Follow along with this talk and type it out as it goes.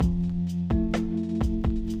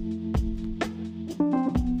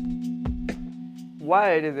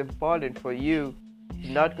why it is important for you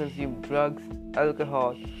to not consume drugs,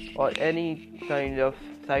 alcohol, or any kind of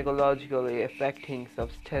psychologically affecting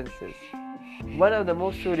substances. One of the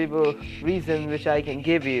most suitable reasons which I can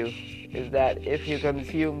give you is that if you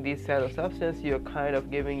consume these kind of substances, you're kind of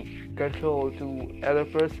giving control to other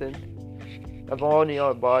person upon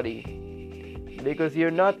your body, because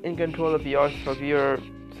you're not in control of your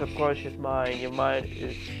subconscious mind. Your mind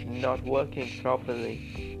is not working properly.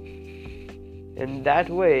 In that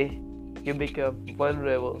way, you become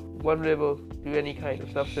vulnerable to any kind of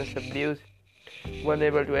substance abuse,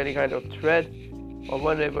 vulnerable to any kind of threat, or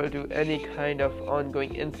vulnerable to any kind of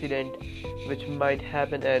ongoing incident which might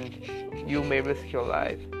happen, and you may risk your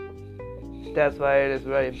life. That's why it is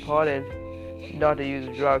very important not to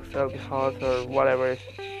use drugs, alcohol, or whatever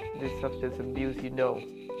this substance abuse you know.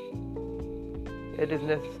 It is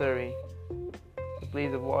necessary, so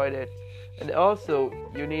please avoid it. And also,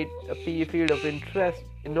 you need a field of interest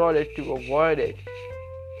in order to avoid it,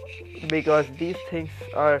 because these things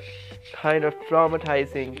are kind of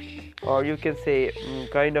traumatizing, or you can say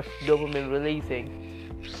kind of dopamine releasing.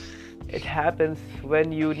 It happens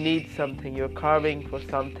when you need something, you're carving for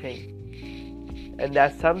something, and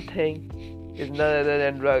that something is none other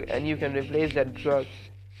than drug, and you can replace that drug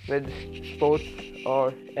with sports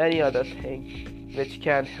or any other thing which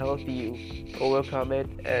can help you overcome it,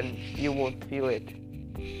 and you won't feel it.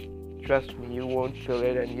 Trust me, you won't feel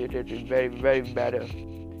it, and it will be very, very better.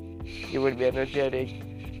 You will be energetic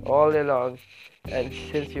all day long, and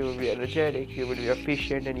since you will be energetic, you will be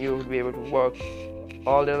efficient, and you will be able to work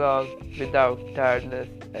all day long without tiredness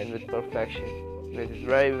and with perfection, which is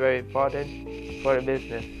very, very important for a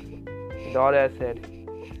business. With all that said,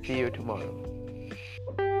 see you tomorrow.